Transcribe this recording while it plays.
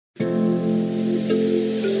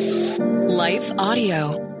Life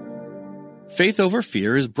Audio. Faith Over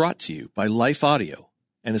Fear is brought to you by Life Audio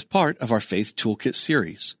and is part of our Faith Toolkit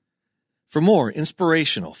series. For more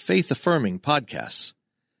inspirational, faith-affirming podcasts,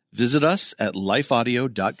 visit us at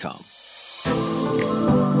lifeaudio.com.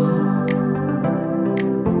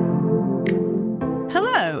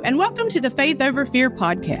 Hello, and welcome to the Faith Over Fear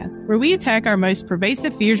podcast, where we attack our most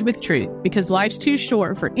pervasive fears with truth because life's too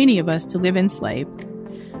short for any of us to live enslaved.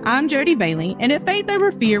 I'm Jody Bailey, and at Faith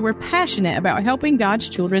Over Fear, we're passionate about helping God's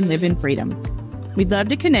children live in freedom. We'd love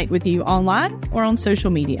to connect with you online or on social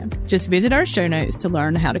media. Just visit our show notes to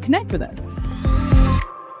learn how to connect with us.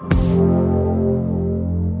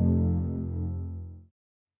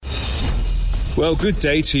 Well, good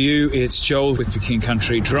day to you. It's Joel with The King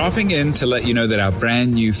Country, dropping in to let you know that our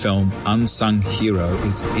brand new film, Unsung Hero,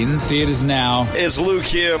 is in theaters now. It's Luke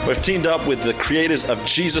here. We've teamed up with the creators of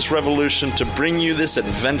Jesus Revolution to bring you this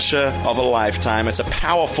adventure of a lifetime. It's a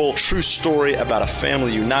powerful, true story about a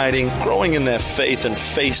family uniting, growing in their faith, and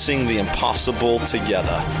facing the impossible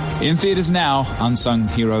together. In theaters now,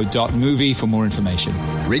 unsunghero.movie for more information.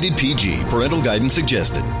 Rated PG. Parental guidance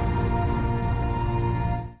suggested.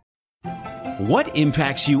 What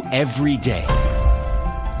impacts you every day?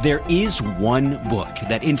 There is one book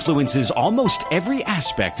that influences almost every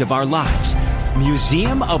aspect of our lives.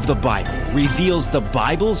 Museum of the Bible reveals the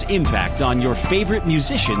Bible's impact on your favorite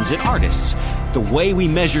musicians and artists, the way we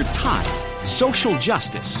measure time, social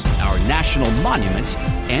justice, our national monuments,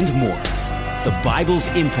 and more. The Bible's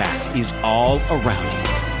impact is all around you.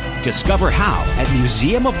 Discover how at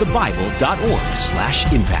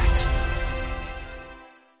museumofthebible.org/impact.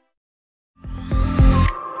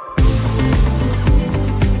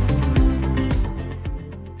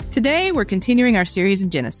 Today, we're continuing our series in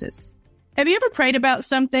Genesis. Have you ever prayed about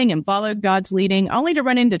something and followed God's leading only to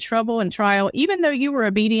run into trouble and trial even though you were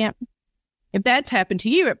obedient? If that's happened to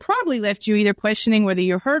you, it probably left you either questioning whether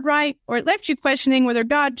you heard right or it left you questioning whether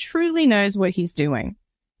God truly knows what he's doing.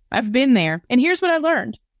 I've been there, and here's what I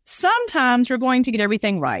learned. Sometimes we're going to get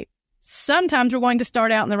everything right. Sometimes we're going to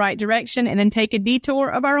start out in the right direction and then take a detour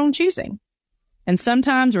of our own choosing. And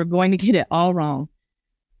sometimes we're going to get it all wrong.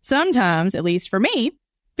 Sometimes, at least for me,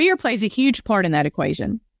 fear plays a huge part in that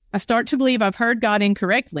equation. I start to believe I've heard God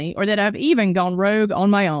incorrectly or that I've even gone rogue on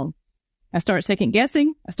my own. I start second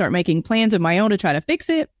guessing. I start making plans of my own to try to fix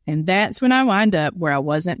it. And that's when I wind up where I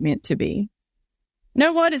wasn't meant to be. You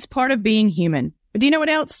know what? It's part of being human. But do you know what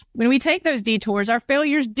else? When we take those detours, our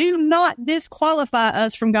failures do not disqualify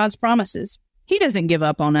us from God's promises. He doesn't give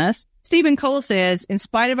up on us. Stephen Cole says, in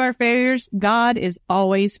spite of our failures, God is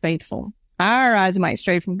always faithful. Our eyes might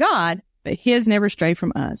stray from God, but his never stray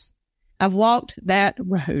from us. I've walked that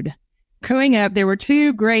road. Growing up, there were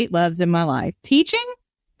two great loves in my life, teaching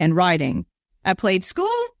and writing. I played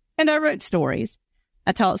school and I wrote stories.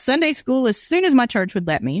 I taught Sunday school as soon as my church would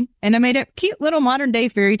let me, and I made up cute little modern day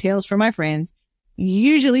fairy tales for my friends,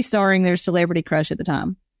 usually starring their celebrity crush at the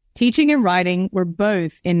time. Teaching and writing were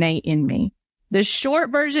both innate in me. The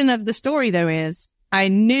short version of the story, though, is I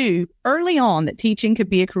knew early on that teaching could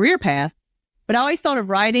be a career path, but I always thought of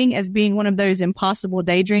writing as being one of those impossible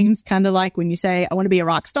daydreams, kind of like when you say, I want to be a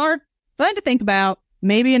rock star. Fun to think about,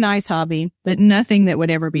 maybe a nice hobby, but nothing that would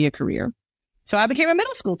ever be a career. So I became a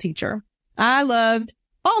middle school teacher. I loved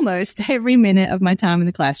almost every minute of my time in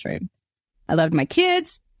the classroom. I loved my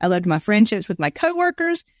kids. I loved my friendships with my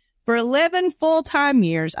coworkers. For 11 full-time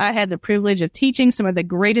years, I had the privilege of teaching some of the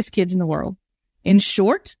greatest kids in the world. In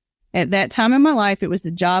short, at that time in my life, it was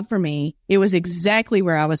the job for me. It was exactly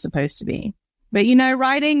where I was supposed to be. But you know,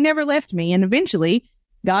 writing never left me, and eventually,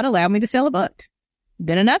 God allowed me to sell a book.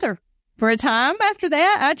 Then another. For a time after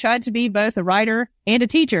that, I tried to be both a writer and a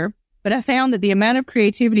teacher, but I found that the amount of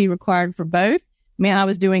creativity required for both meant I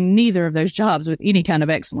was doing neither of those jobs with any kind of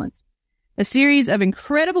excellence. A series of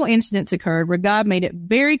incredible incidents occurred where God made it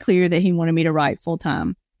very clear that he wanted me to write full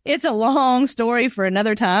time. It's a long story for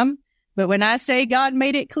another time, but when I say God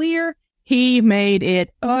made it clear, he made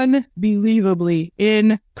it unbelievably,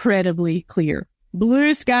 incredibly clear.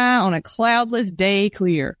 Blue sky on a cloudless day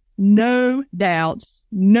clear. No doubt,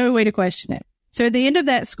 no way to question it. So at the end of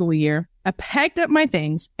that school year, I packed up my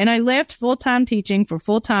things and I left full-time teaching for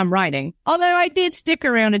full-time writing, although I did stick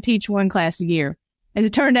around to teach one class a year. As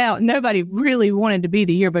it turned out, nobody really wanted to be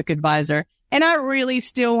the yearbook advisor, and I really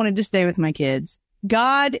still wanted to stay with my kids.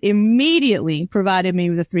 God immediately provided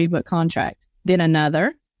me with a 3-book contract, then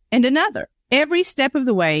another, and another. Every step of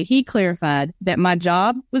the way, he clarified that my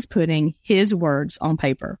job was putting his words on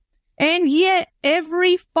paper. And yet,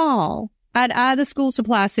 every fall, I'd eye the school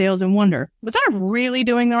supply sales and wonder, was I really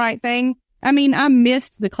doing the right thing? I mean, I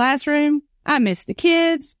missed the classroom. I missed the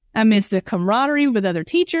kids. I miss the camaraderie with other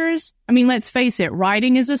teachers. I mean, let's face it,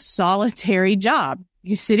 writing is a solitary job.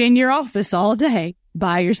 You sit in your office all day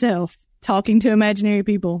by yourself, talking to imaginary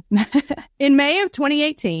people. In May of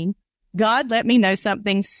 2018, God let me know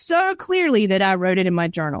something so clearly that I wrote it in my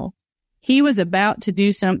journal. He was about to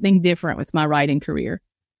do something different with my writing career.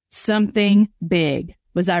 Something big.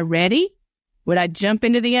 Was I ready? Would I jump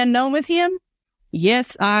into the unknown with him?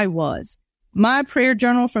 Yes, I was. My prayer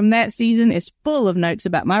journal from that season is full of notes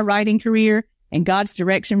about my writing career and God's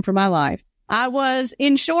direction for my life. I was,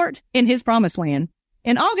 in short, in his promised land.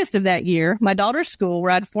 In August of that year, my daughter's school,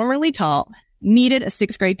 where I'd formerly taught, needed a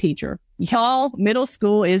 6th grade teacher. Y'all, middle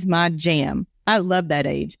school is my jam. I love that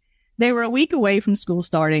age. They were a week away from school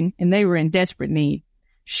starting, and they were in desperate need.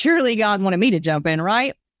 Surely God wanted me to jump in,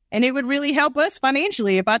 right? And it would really help us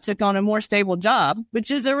financially if I took on a more stable job,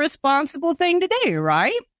 which is a responsible thing to do,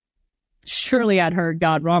 right? Surely I'd heard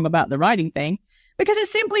God wrong about the writing thing, because it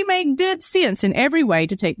simply made good sense in every way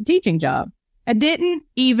to take the teaching job. I didn't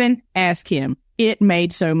even ask him. It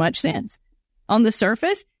made so much sense. On the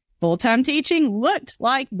surface, full-time teaching looked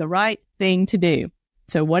like the right thing to do.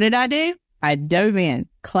 So what did I do? I dove in.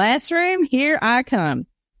 Classroom, here I come.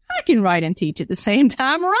 I can write and teach at the same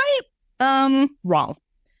time, right? Wrong.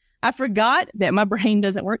 I forgot that my brain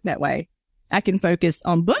doesn't work that way. I can focus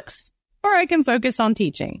on books or I can focus on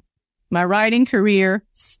teaching. My writing career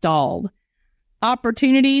stalled.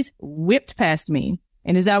 Opportunities whipped past me.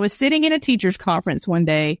 And as I was sitting in a teacher's conference one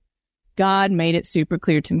day, God made it super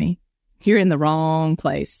clear to me. You're in the wrong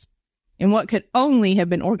place. And what could only have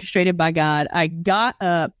been orchestrated by God, I got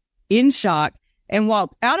up in shock and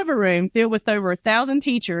walked out of a room filled with over 1,000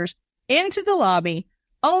 teachers into the lobby,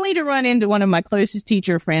 only to run into one of my closest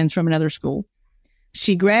teacher friends from another school.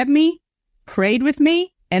 She grabbed me, prayed with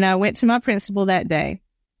me, and I went to my principal that day.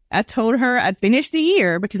 I told her I'd finished the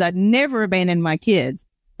year because I'd never abandoned my kids,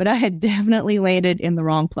 but I had definitely landed in the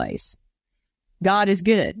wrong place. God is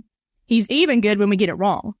good. He's even good when we get it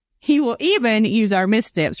wrong. He will even use our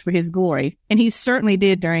missteps for his glory, and he certainly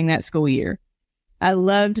did during that school year. I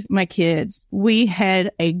loved my kids. We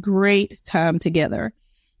had a great time together.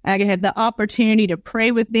 I had the opportunity to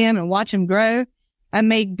pray with them and watch them grow. I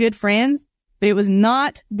made good friends, but it was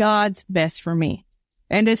not God's best for me.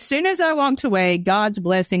 And as soon as I walked away, God's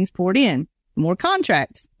blessings poured in. More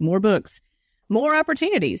contracts, more books, more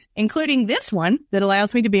opportunities, including this one that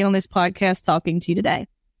allows me to be on this podcast talking to you today.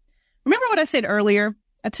 Remember what I said earlier?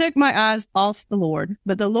 I took my eyes off the Lord,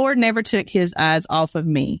 but the Lord never took his eyes off of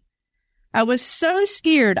me. I was so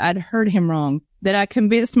scared I'd heard him wrong that I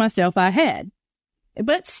convinced myself I had.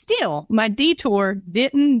 But still, my detour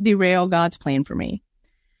didn't derail God's plan for me.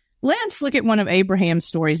 Let's look at one of Abraham's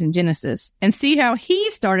stories in Genesis and see how he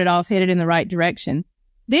started off headed in the right direction,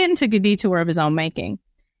 then took a detour of his own making.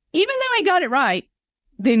 Even though he got it right,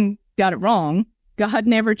 then got it wrong, God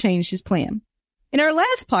never changed his plan. In our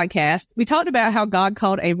last podcast, we talked about how God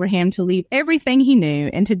called Abraham to leave everything he knew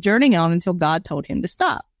and to journey on until God told him to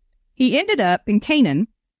stop. He ended up in Canaan,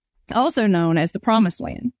 also known as the Promised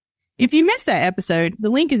Land. If you missed that episode, the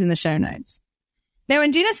link is in the show notes. Now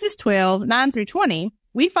in Genesis 12, 9 through 20,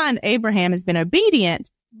 we find Abraham has been obedient,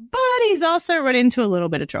 but he's also run into a little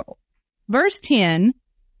bit of trouble. Verse 10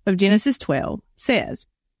 of Genesis 12 says,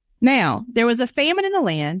 Now there was a famine in the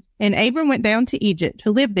land, and Abram went down to Egypt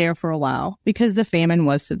to live there for a while because the famine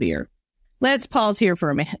was severe. Let's pause here for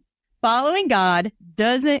a minute. Following God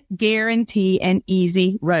doesn't guarantee an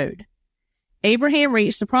easy road. Abraham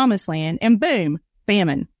reached the Promised Land, and boom,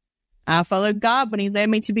 famine. I followed God when he led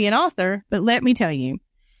me to be an author, but let me tell you,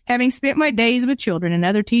 having spent my days with children and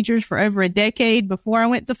other teachers for over a decade before I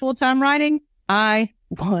went to full-time writing, I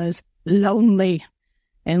was lonely.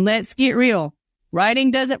 And let's get real.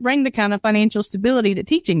 Writing doesn't bring the kind of financial stability that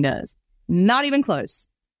teaching does. Not even close.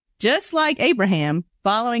 Just like Abraham,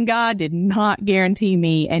 following God did not guarantee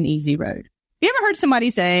me an easy road. You ever heard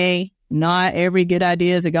somebody say, not every good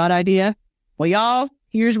idea is a God idea? Well, y'all,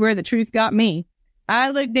 here's where the truth got me.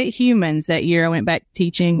 I looked at humans that year I went back to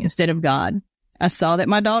teaching instead of God. I saw that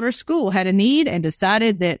my daughter's school had a need and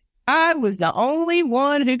decided that I was the only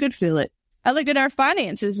one who could fill it. I looked at our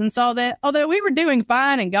finances and saw that although we were doing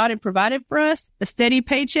fine and God had provided for us, a steady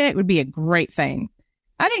paycheck would be a great thing.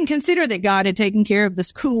 I didn't consider that God had taken care of the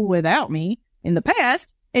school without me in the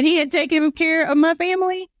past, and he had taken care of my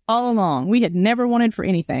family all along. We had never wanted for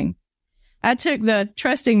anything. I took the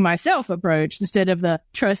trusting myself approach instead of the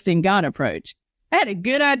trusting God approach. I had a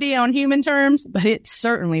good idea on human terms, but it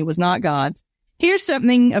certainly was not God's. Here's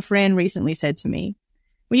something a friend recently said to me.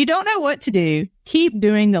 When you don't know what to do, keep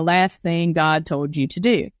doing the last thing God told you to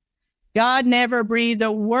do. God never breathed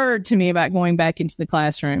a word to me about going back into the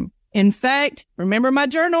classroom. In fact, remember my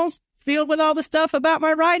journals filled with all the stuff about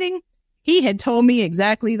my writing? He had told me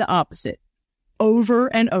exactly the opposite, over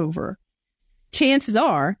and over. Chances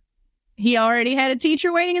are, he already had a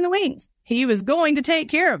teacher waiting in the wings. He was going to take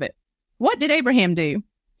care of it. What did Abraham do?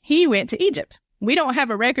 He went to Egypt. We don't have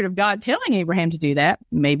a record of God telling Abraham to do that.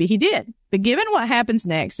 Maybe he did. But given what happens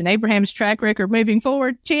next in Abraham's track record moving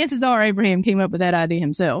forward, chances are Abraham came up with that idea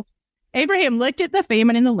himself. Abraham looked at the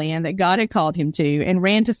famine in the land that God had called him to and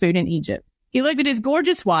ran to food in Egypt. He looked at his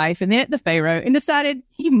gorgeous wife and then at the Pharaoh and decided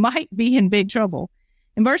he might be in big trouble.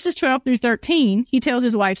 In verses 12 through 13, he tells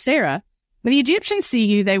his wife Sarah, "When the Egyptians see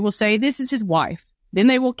you, they will say, 'This is his wife.' Then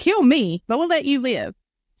they will kill me, but will let you live.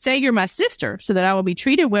 Say you're my sister, so that I will be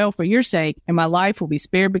treated well for your sake, and my life will be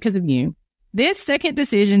spared because of you." This second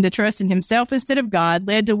decision to trust in himself instead of God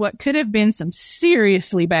led to what could have been some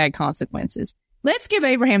seriously bad consequences. Let's give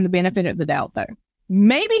Abraham the benefit of the doubt, though.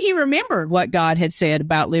 Maybe he remembered what God had said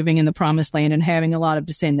about living in the promised land and having a lot of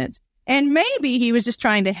descendants. And maybe he was just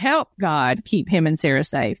trying to help God keep him and Sarah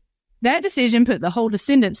safe. That decision put the whole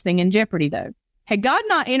descendants thing in jeopardy, though. Had God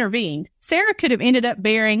not intervened, Sarah could have ended up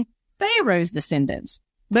bearing Pharaoh's descendants.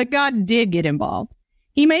 But God did get involved.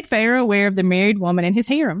 He made Pharaoh aware of the married woman and his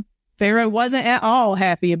harem. Pharaoh wasn't at all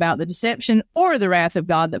happy about the deception or the wrath of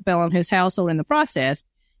God that fell on his household in the process,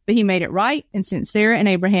 but he made it right and sent Sarah and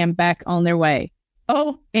Abraham back on their way.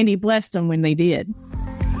 Oh, and he blessed them when they did.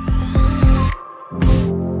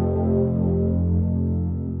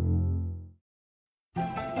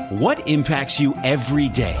 What impacts you every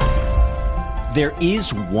day? There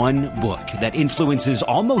is one book that influences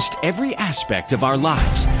almost every aspect of our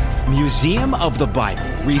lives. Museum of the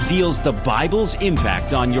Bible reveals the Bible's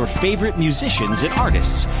impact on your favorite musicians and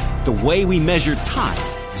artists, the way we measure time,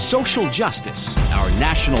 social justice, our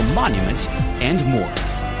national monuments, and more.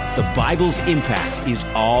 The Bible's impact is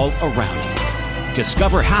all around you.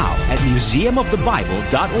 Discover how at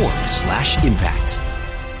museumofthebible.org/impact.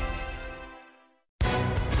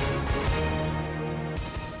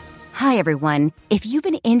 Hi, everyone. If you've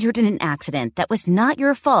been injured in an accident that was not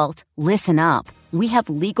your fault, listen up. We have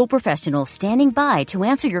legal professionals standing by to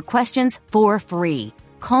answer your questions for free.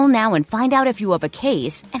 Call now and find out if you have a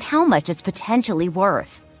case and how much it's potentially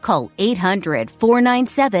worth. Call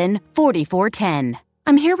 800-497-4410.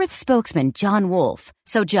 I'm here with spokesman John Wolf.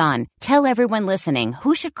 So, John, tell everyone listening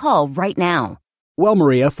who should call right now. Well,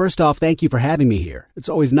 Maria, first off, thank you for having me here. It's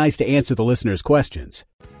always nice to answer the listeners' questions.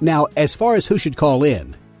 Now, as far as who should call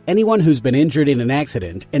in, anyone who's been injured in an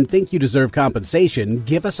accident and think you deserve compensation,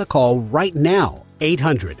 give us a call right now.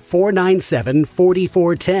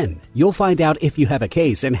 800-497-4410. You'll find out if you have a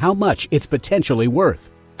case and how much it's potentially worth.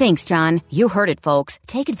 Thanks, John. You heard it, folks.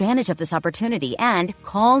 Take advantage of this opportunity and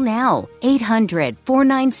call now.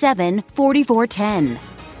 800-497-4410.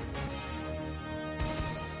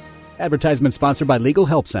 Advertisement sponsored by Legal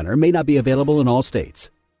Help Center. May not be available in all states.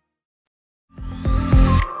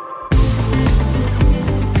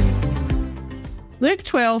 Luke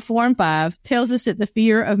 12:4-5 tells us that the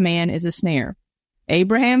fear of man is a snare.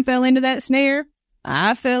 Abraham fell into that snare.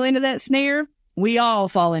 I fell into that snare. We all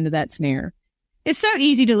fall into that snare. It's so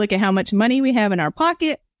easy to look at how much money we have in our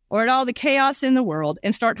pocket or at all the chaos in the world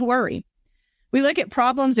and start to worry. We look at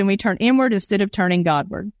problems and we turn inward instead of turning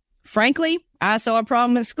Godward. Frankly, I saw a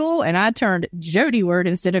problem at school and I turned Jodyward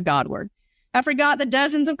instead of Godward. I forgot the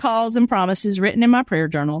dozens of calls and promises written in my prayer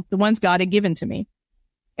journal, the ones God had given to me.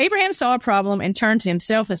 Abraham saw a problem and turned to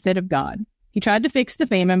himself instead of God. He tried to fix the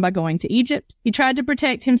famine by going to Egypt. He tried to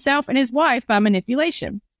protect himself and his wife by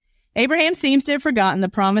manipulation. Abraham seems to have forgotten the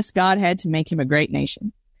promise God had to make him a great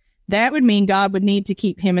nation. That would mean God would need to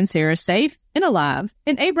keep him and Sarah safe and alive,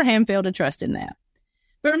 and Abraham failed to trust in that.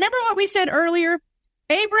 But remember what we said earlier?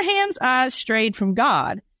 Abraham's eyes strayed from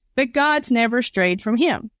God, but God's never strayed from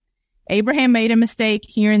him. Abraham made a mistake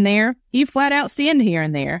here and there. He flat out sinned here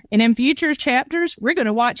and there. And in future chapters, we're going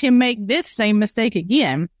to watch him make this same mistake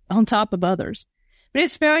again on top of others. But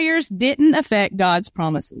his failures didn't affect God's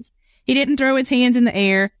promises. He didn't throw his hands in the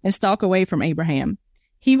air and stalk away from Abraham.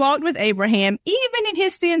 He walked with Abraham even in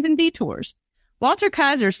his sins and detours. Walter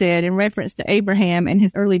Kaiser said in reference to Abraham and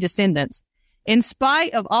his early descendants, in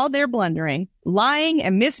spite of all their blundering, lying,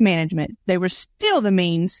 and mismanagement, they were still the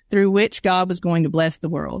means through which God was going to bless the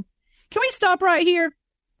world. Can we stop right here?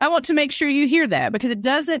 I want to make sure you hear that because it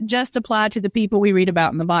doesn't just apply to the people we read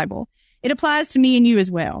about in the Bible. It applies to me and you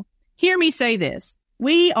as well. Hear me say this.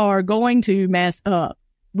 We are going to mess up.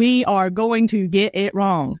 We are going to get it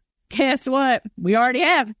wrong. Guess what? We already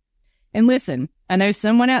have. And listen, I know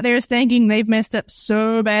someone out there is thinking they've messed up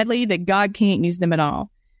so badly that God can't use them at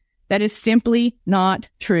all. That is simply not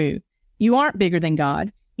true. You aren't bigger than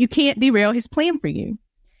God. You can't derail his plan for you.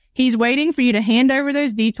 He's waiting for you to hand over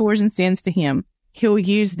those detours and sins to him. He'll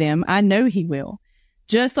use them. I know he will.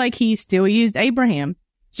 Just like he still used Abraham.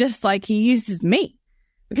 Just like he uses me.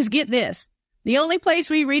 Because get this, the only place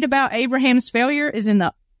we read about Abraham's failure is in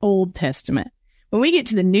the Old Testament. When we get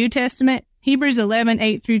to the New Testament, Hebrews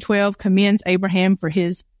 11:8-12 commends Abraham for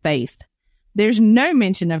his faith. There's no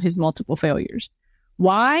mention of his multiple failures.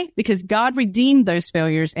 Why? Because God redeemed those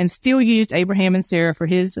failures and still used Abraham and Sarah for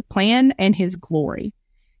his plan and his glory.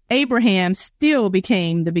 Abraham still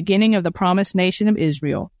became the beginning of the promised nation of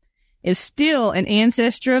Israel, is still an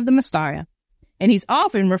ancestor of the Messiah, and he's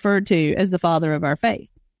often referred to as the father of our faith.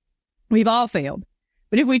 We've all failed,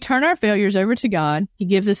 but if we turn our failures over to God, he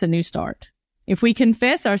gives us a new start. If we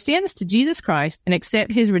confess our sins to Jesus Christ and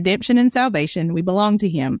accept his redemption and salvation, we belong to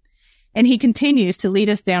him, and he continues to lead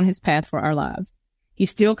us down his path for our lives. He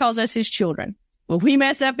still calls us his children. Will we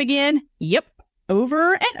mess up again? Yep,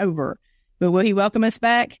 over and over. But will he welcome us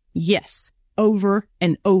back? Yes, over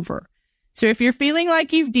and over. So if you're feeling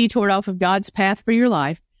like you've detoured off of God's path for your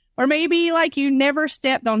life, or maybe like you never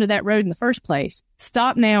stepped onto that road in the first place,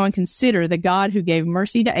 stop now and consider the God who gave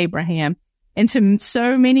mercy to Abraham and to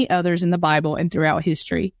so many others in the Bible and throughout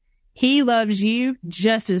history. He loves you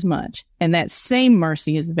just as much, and that same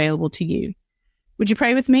mercy is available to you. Would you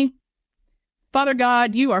pray with me? Father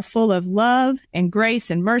God, you are full of love and grace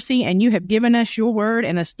and mercy, and you have given us your word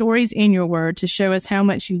and the stories in your word to show us how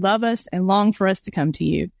much you love us and long for us to come to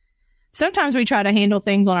you. Sometimes we try to handle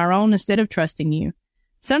things on our own instead of trusting you.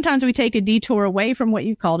 Sometimes we take a detour away from what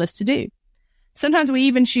you've called us to do. Sometimes we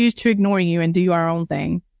even choose to ignore you and do our own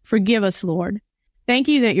thing. Forgive us, Lord. Thank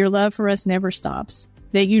you that your love for us never stops,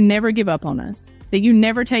 that you never give up on us, that you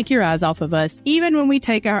never take your eyes off of us, even when we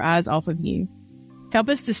take our eyes off of you. Help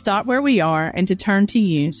us to stop where we are and to turn to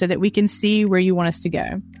you so that we can see where you want us to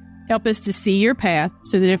go. Help us to see your path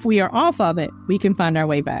so that if we are off of it, we can find our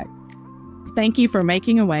way back. Thank you for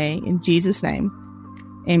making a way in Jesus' name.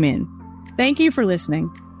 Amen. Thank you for listening.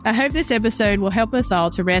 I hope this episode will help us all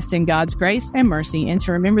to rest in God's grace and mercy and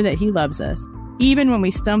to remember that he loves us, even when we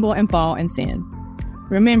stumble and fall and sin.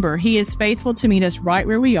 Remember, he is faithful to meet us right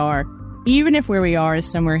where we are, even if where we are is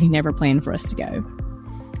somewhere he never planned for us to go.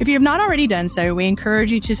 If you have not already done so, we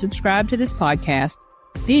encourage you to subscribe to this podcast.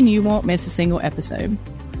 Then you won't miss a single episode.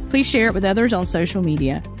 Please share it with others on social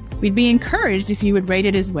media. We'd be encouraged if you would rate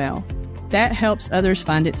it as well. That helps others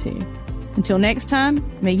find it too. Until next time,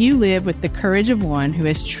 may you live with the courage of one who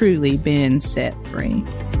has truly been set free.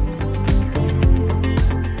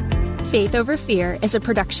 Faith Over Fear is a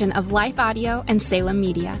production of Life Audio and Salem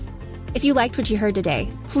Media. If you liked what you heard today,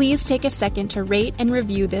 please take a second to rate and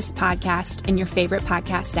review this podcast in your favorite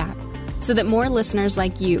podcast app so that more listeners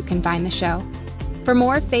like you can find the show. For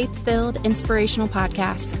more faith-filled, inspirational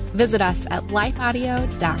podcasts, visit us at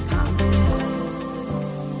lifeaudio.com.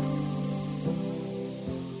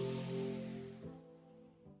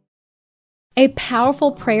 A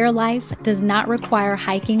powerful prayer life does not require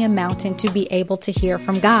hiking a mountain to be able to hear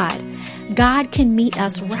from God. God can meet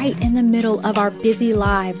us right in the middle of our busy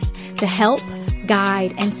lives to help,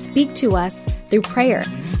 guide, and speak to us through prayer.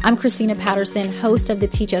 I'm Christina Patterson, host of the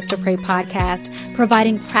Teach Us to Pray podcast,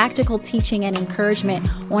 providing practical teaching and encouragement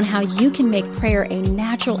on how you can make prayer a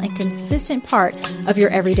natural and consistent part of your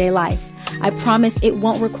everyday life. I promise it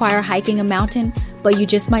won't require hiking a mountain, but you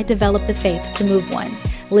just might develop the faith to move one.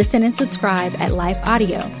 Listen and subscribe at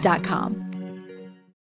lifeaudio.com.